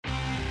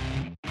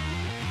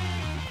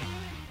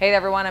Hey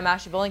everyone, I'm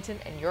Ashley Bullington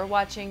and you're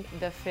watching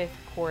The Fifth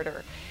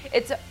Quarter.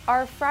 It's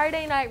our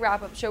Friday night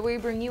wrap-up show where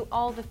we bring you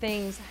all the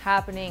things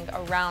happening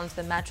around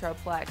the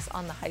Metroplex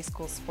on the high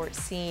school sports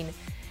scene.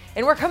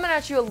 And we're coming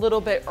at you a little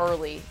bit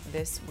early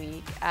this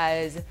week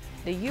as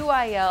the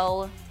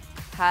UIL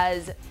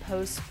has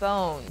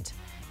postponed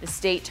the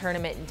state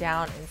tournament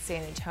down in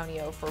San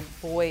Antonio for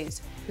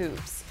boys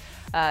hoops.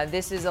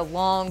 This is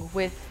along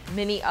with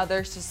many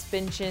other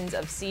suspensions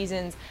of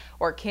seasons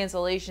or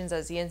cancellations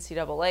as the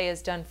NCAA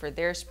has done for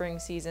their spring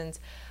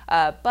seasons,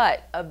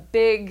 but a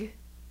big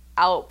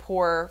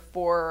outpour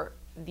for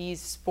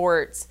these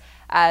sports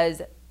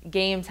as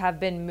games have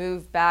been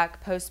moved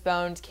back,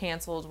 postponed,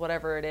 canceled,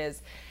 whatever it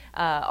is.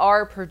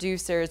 Our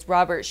producers,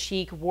 Robert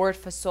Sheik, Ward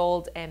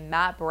Fasold, and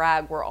Matt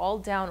Bragg, were all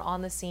down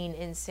on the scene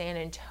in San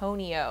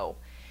Antonio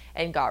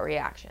and got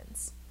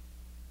reactions.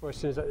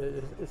 Question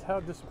is how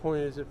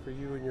disappointing is it for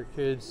you and your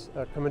kids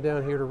coming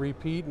down here to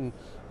repeat and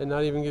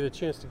not even get a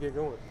chance to get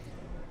going?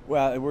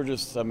 Well, we're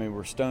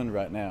stunned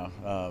right now.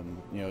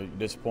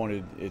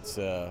 Disappointed. It's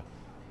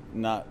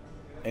not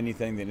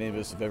anything that any of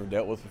us have ever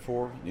dealt with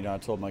before. I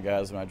told my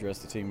guys when I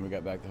addressed the team when we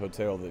got back to the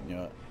hotel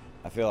that,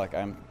 I feel like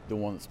I'm the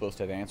one that's supposed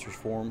to have answers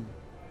for them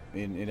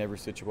in every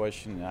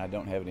situation, and I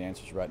don't have any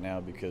answers right now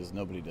because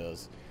nobody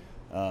does.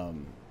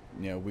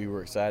 We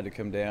were excited to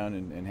come down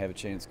and have a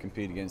chance to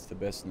compete against the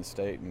best in the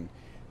state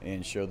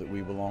and show that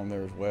we belong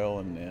there as well.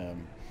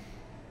 And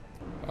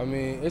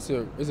it's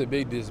a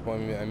big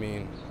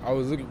disappointment. I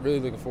was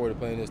really looking forward to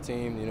playing this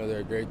team. They're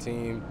a great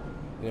team.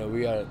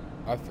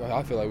 I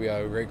feel like we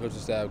got a great coaching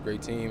staff,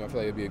 great team. I feel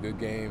like it'd be a good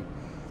game.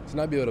 To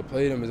not be able to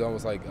play them is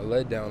almost like a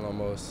letdown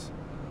almost.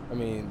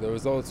 The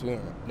results,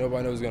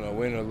 nobody knows who's going to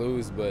win or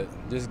lose, but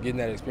just getting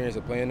that experience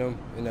of playing them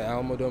in the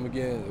Alamo Dome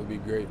again, it would be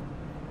great.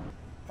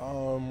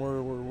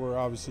 We're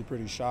obviously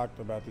pretty shocked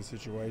about the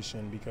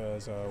situation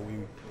because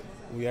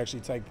we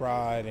actually take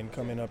pride in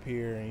coming up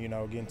here and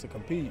getting to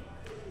compete.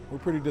 We're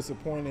pretty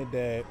disappointed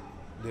that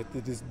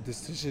this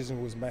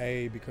decision was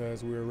made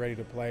because we were ready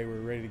to play, we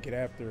were ready to get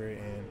after it,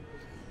 and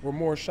we're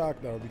more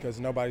shocked though because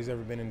nobody's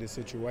ever been in this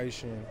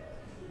situation.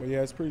 But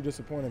yeah, it's pretty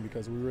disappointing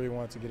because we really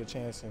wanted to get a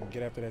chance and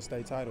get after that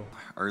state title.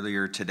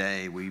 Earlier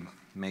today, we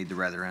made the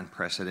rather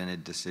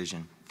unprecedented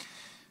decision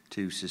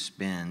to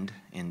suspend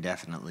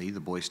indefinitely the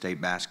boys state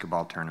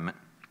basketball tournament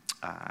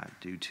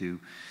due to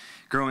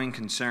growing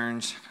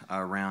concerns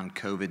around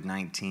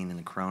COVID-19 and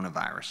the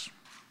coronavirus.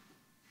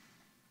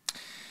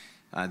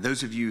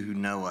 Those of you who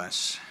know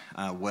us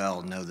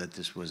well know that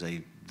this was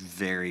a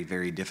very,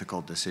 very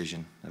difficult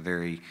decision, a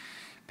very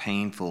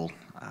painful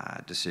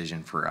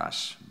decision for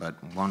us,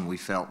 but one we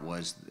felt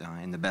was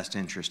in the best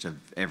interest of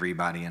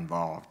everybody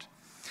involved.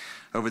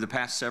 Over the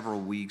past several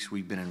weeks,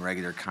 we've been in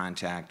regular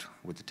contact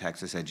with the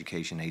Texas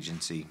Education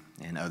Agency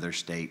and other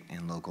state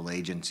and local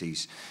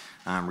agencies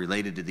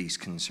related to these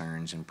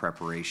concerns in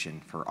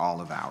preparation for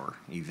all of our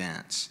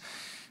events.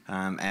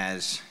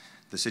 As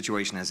the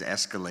situation has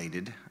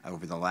escalated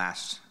over the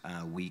last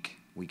week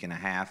and a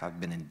half,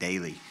 I've been in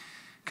daily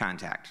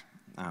contact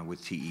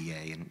with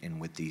TEA and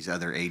with these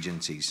other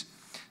agencies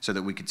so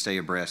that we could stay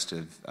abreast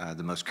of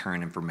the most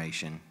current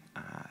information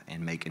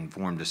and make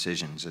informed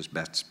decisions as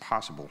best as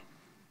possible.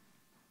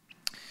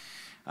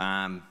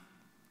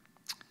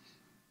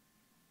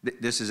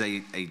 This is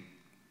a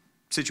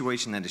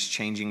situation that is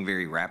changing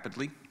very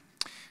rapidly.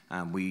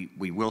 We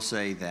will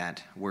say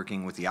that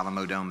working with the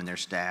Alamo Dome and their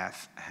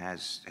staff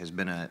has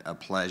been a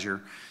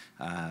pleasure.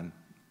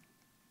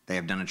 They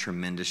have done a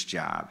tremendous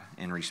job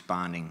in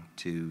responding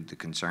to the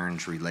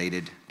concerns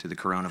related to the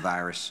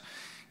coronavirus,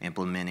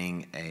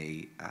 implementing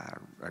a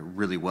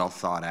really well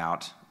thought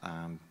out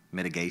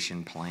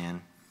mitigation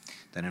plan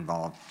that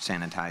involved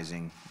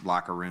sanitizing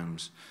locker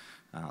rooms,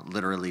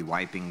 literally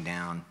wiping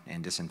down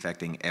and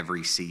disinfecting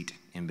every seat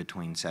in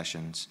between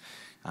sessions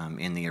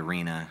in the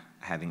arena,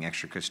 having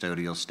extra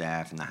custodial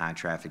staff in the high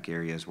traffic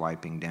areas,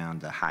 wiping down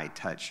the high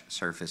touch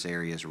surface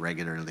areas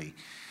regularly,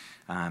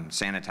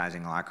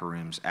 sanitizing locker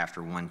rooms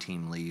after one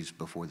team leaves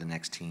before the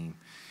next team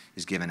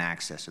is given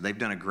access. So they've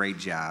done a great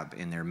job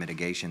in their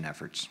mitigation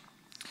efforts.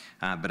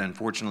 But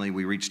unfortunately,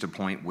 we reached a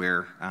point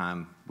where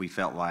we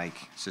felt like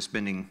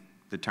suspending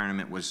the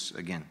tournament was,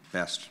 again,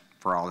 best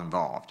for all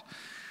involved.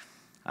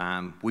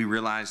 We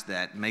realized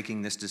that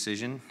making this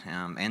decision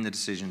and the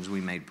decisions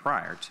we made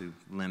prior to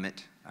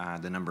limit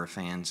the number of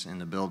fans in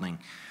the building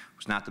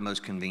was not the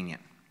most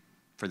convenient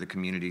for the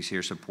communities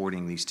here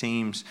supporting these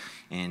teams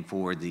and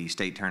for the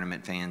state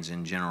tournament fans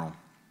in general.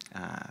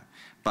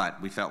 But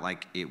we felt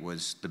like it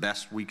was the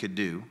best we could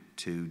do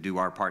to do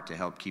our part to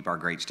help keep our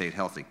great state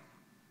healthy.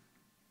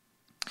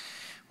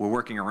 We're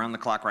working around the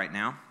clock right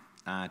now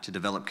to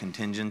develop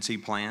contingency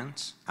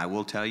plans. I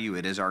will tell you,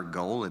 it is our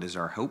goal, it is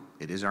our hope,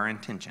 it is our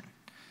intention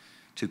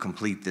to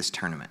complete this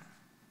tournament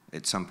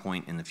at some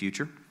point in the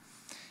future.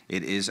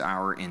 It is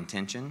our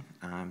intention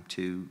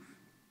to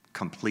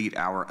complete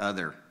our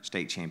other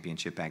state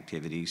championship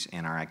activities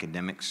and our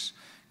academics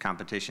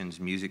competitions,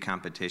 music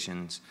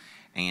competitions,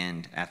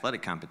 and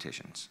athletic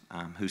competitions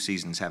whose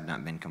seasons have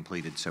not been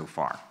completed so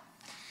far.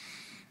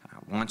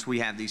 once we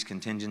have these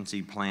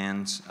contingency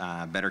plans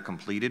better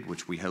completed,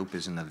 which we hope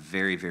is in the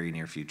very, very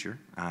near future,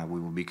 we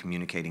will be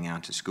communicating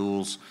out to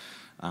schools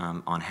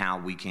on how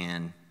we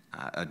can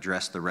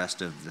address the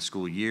rest of the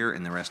school year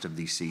and the rest of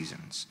these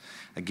seasons.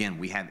 Again,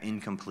 we have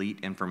incomplete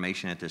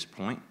information at this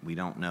point. We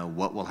don't know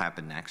what will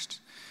happen next.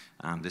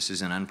 This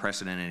is an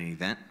unprecedented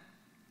event.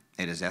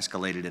 It has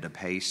escalated at a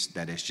pace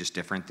that is just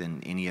different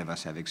than any of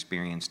us have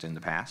experienced in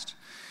the past.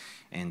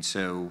 And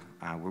so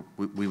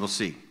we will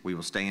see. We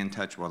will stay in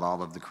touch with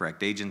all of the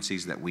correct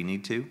agencies that we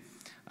need to,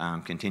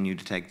 continue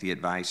to take the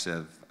advice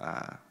of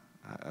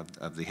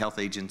the health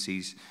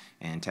agencies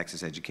and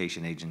Texas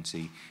Education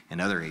Agency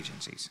and other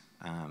agencies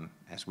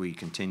as we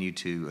continue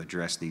to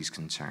address these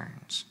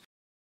concerns.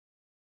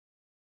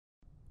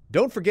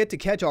 Don't forget to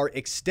catch our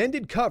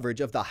extended coverage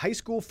of the high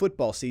school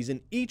football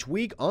season each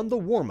week on The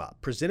Warm-Up,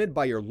 presented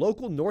by your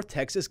local North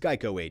Texas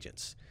Geico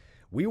agents.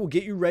 We will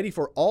get you ready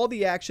for all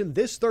the action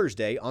this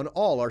Thursday on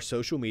all our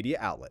social media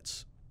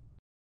outlets.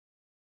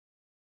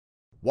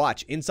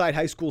 Watch Inside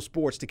High School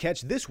Sports to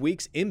catch this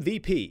week's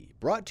MVP,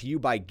 brought to you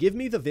by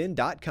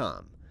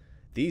GiveMeTheVin.com.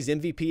 These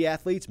MVP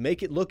athletes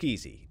make it look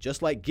easy,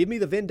 just like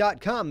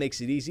GiveMeTheVin.com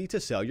makes it easy to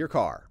sell your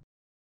car.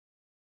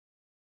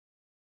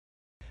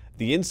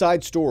 The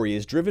Inside Story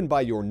is driven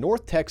by your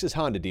North Texas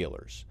Honda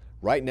dealers.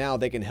 Right now,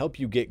 they can help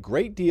you get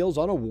great deals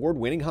on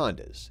award-winning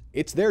Hondas.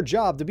 It's their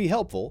job to be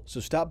helpful, so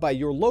stop by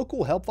your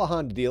local helpful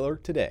Honda dealer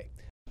today.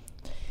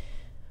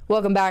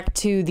 Welcome back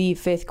to the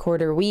fifth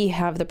quarter. We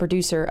have the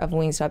producer of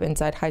Wingstop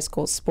Inside High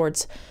School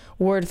Sports,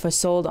 Ward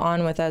Fasold,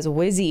 on with us.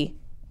 Wizzy,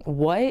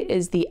 what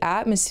was the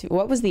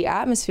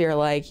atmosphere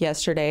like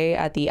yesterday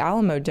at the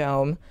Alamo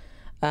Dome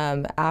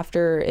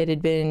after it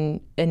had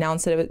been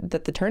announced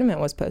that the tournament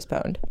was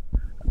postponed?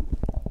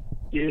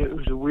 Yeah, it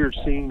was a weird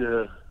scene.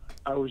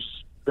 I was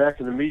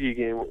back in the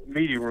media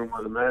room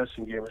while the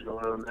Madison game was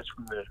going on. That's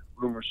when the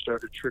rumors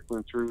started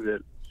trickling through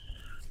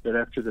that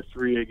after the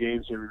 3A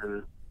games they were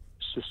going to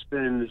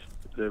suspend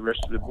the rest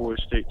of the boys'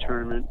 state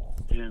tournament.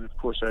 And of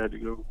course, I had to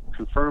go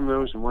confirm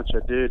those. And once I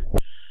did,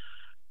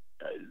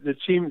 the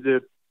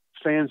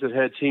fans that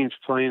had teams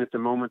playing at the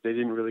moment, they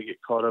didn't really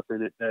get caught up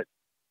in it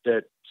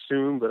that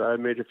soon. But I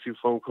made a few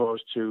phone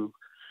calls to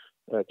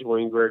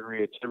Dwayne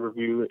Gregory at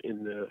Timberview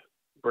and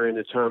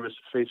Brandon Thomas,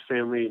 the Faith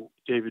family, and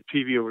David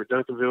Peavy over at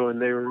Duncanville,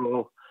 and they were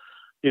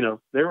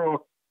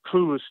all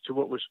clueless to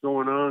what was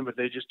going on, but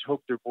they just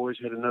hoped their boys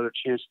had another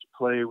chance to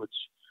play, which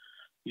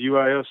the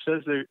UIL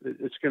says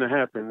it's going to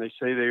happen. They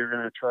say they're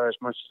going to try as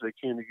much as they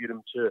can to get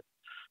them to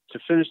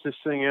finish this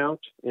thing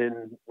out,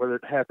 and whether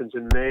it happens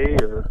in May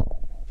or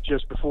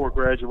just before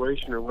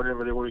graduation or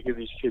whatever, they want to give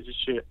these kids a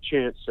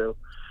chance. So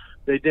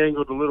they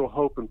dangled a little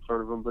hope in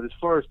front of them. But as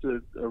far as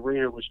the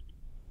arena was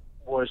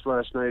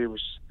last night, it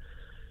was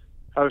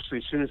obviously,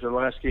 as soon as the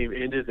last game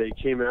ended, they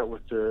came out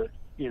with the,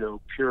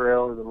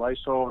 Purell and the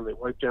Lysol, and they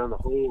wiped down the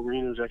whole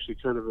arena. It was actually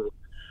kind of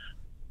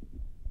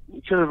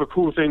a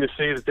cool thing to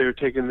see that they were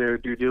taking their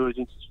due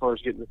diligence as far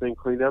as getting the thing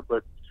cleaned up.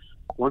 But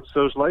once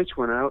those lights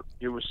went out,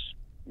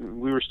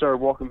 we started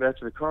walking back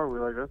to the car. We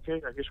were like,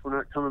 okay, I guess we're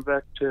not coming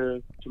back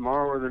to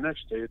tomorrow or the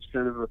next day. It's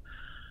kind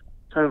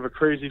of a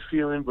crazy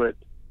feeling. But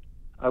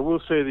I will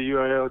say the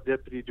UIL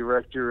Deputy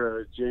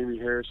Director, Jamie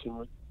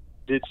Harrison,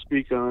 did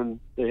speak on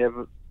they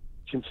have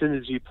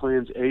contingency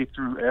plans A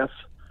through F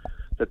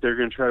that they're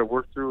going to try to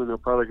work through, and they'll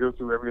probably go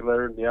through every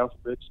letter in the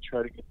alphabet to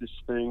try to get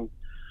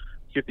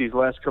these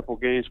last couple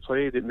games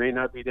played. It may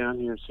not be down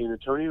here in San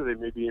Antonio. They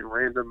may be in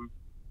random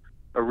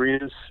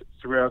arenas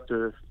throughout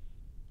the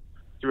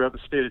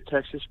state of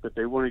Texas, but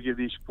they want to give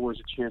these boys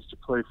a chance to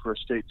play for a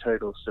state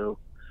title. So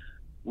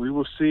we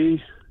will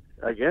see,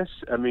 I guess.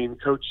 I mean,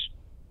 Coach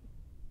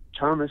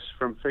Thomas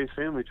from Faith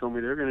Family told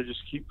me they're going to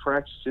just keep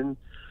practicing.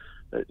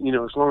 As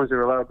long as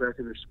they're allowed back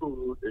in their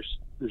school, there's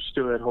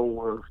still that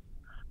whole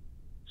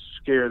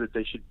scare that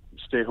they should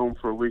stay home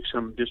for a week.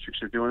 Some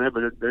districts are doing that,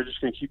 but they're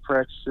just going to keep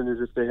practicing as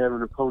if they have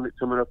an opponent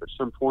coming up at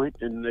some point,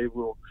 and they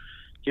will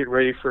get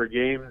ready for a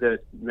game that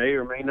may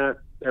or may not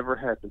ever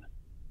happen.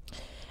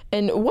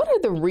 And what are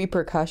the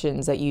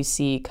repercussions that you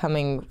see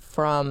coming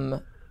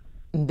from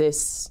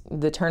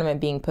the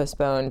tournament being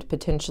postponed,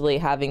 potentially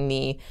having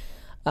the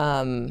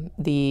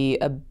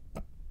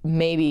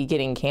maybe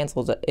getting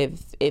canceled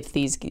if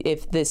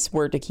this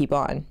were to keep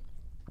on?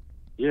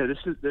 Yeah,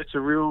 that's a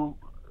real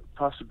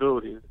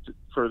possibility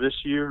for this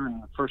year,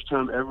 and the first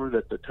time ever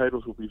that the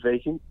titles will be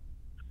vacant.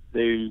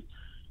 They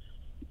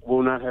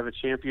will not have a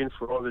champion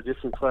for all the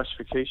different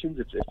classifications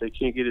if they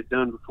can't get it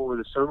done before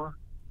the summer,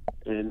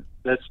 and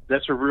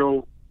that's a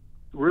real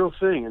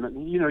thing.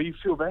 And you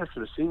feel bad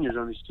for the seniors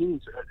on these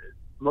teams.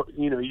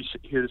 You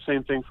hear the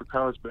same thing for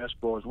college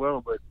basketball as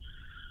well, but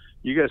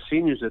you got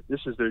seniors that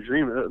this is their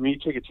dream. I mean, you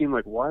take a team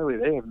like Wiley,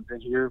 they haven't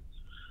been here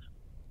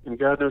in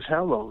God knows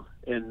how long,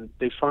 and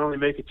they finally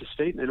make it to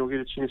state, and they don't get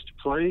a chance to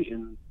play,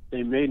 and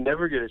they may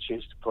never get a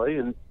chance to play,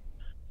 and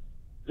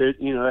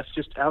that's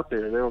just out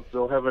there.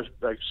 They'll have a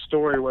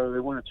story, whether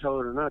they want to tell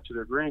it or not, to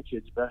their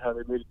grandkids about how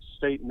they made it to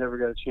state and never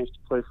got a chance to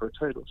play for a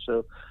title.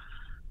 So,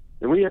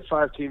 and we had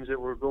 5 teams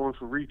that were going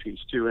for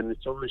repeats too, and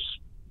it's always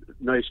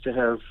nice to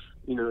have.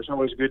 It's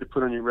always good to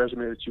put on your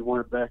resume that you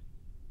want it back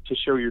to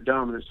show your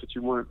dominance, that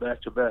you want it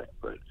back to back.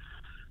 But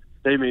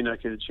they may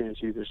not get a chance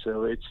either.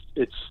 So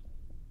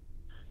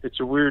it's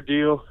a weird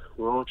deal.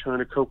 We're all trying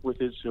to cope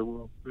with it.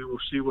 So we will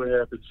see what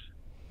happens.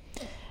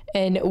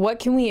 And what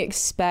can we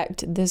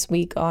expect this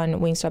week on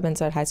Wingstop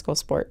Inside High School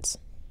Sports?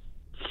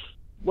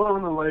 Well,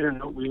 on a lighter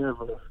note, we have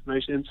a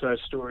nice inside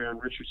story on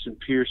Richardson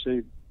Pierce.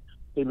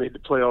 They made the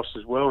playoffs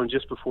as well, and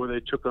just before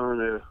they took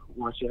on a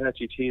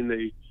Waxahachie team,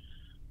 they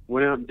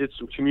went out and did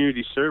some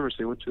community service.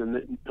 They went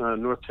to the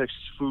North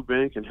Texas Food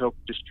Bank and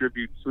helped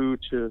distribute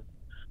food to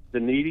the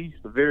needy.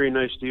 A very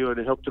nice deal, and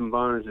it helped them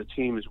bond as a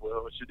team as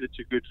well. It's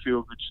a good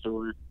feel-good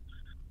story.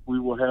 We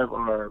will have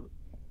our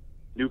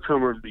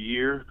newcomer of the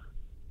year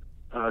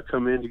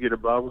come in to get a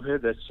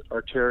bobblehead. That's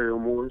Arterio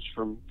Morris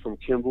from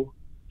Kimball.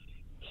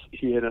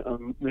 He had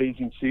an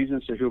amazing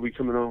season, so he'll be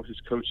coming on with his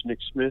coach, Nick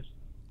Smith.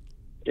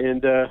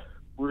 And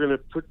we're going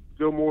to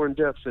go more in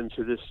depth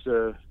into this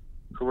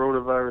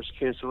coronavirus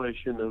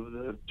cancellation of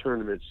the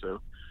tournament.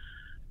 So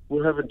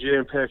we'll have a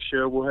jam-packed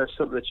show. We'll have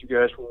something that you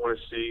guys will want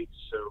to see.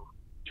 So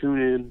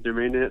tune in. There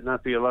may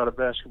not be a lot of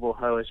basketball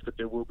highlights, but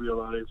there will be a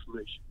lot of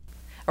information.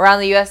 Around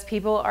the U.S.,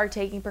 people are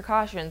taking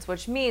precautions,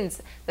 which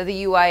means that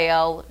the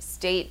UIL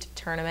state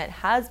tournament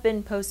has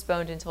been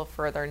postponed until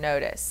further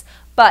notice.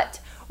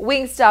 But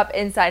Wingstop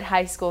Inside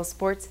High School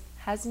Sports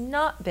has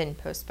not been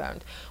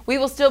postponed. We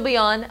will still be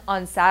on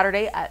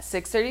Saturday at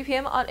 6:30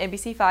 p.m. on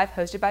NBC5,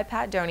 hosted by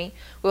Pat Doney.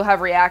 We'll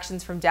have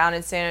reactions from down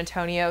in San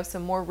Antonio,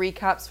 some more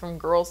recaps from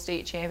girls'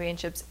 state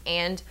championships,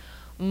 and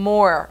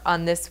more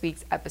on this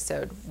week's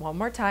episode. One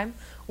more time,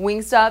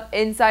 Wingstop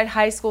Inside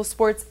High School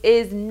Sports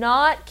is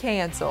not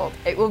canceled.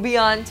 It will be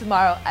on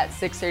tomorrow at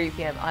 6:30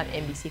 p.m. on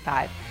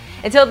NBC5.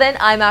 Until then,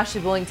 I'm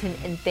Ashley Bullington,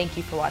 and thank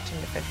you for watching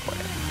the 5th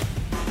Quarter.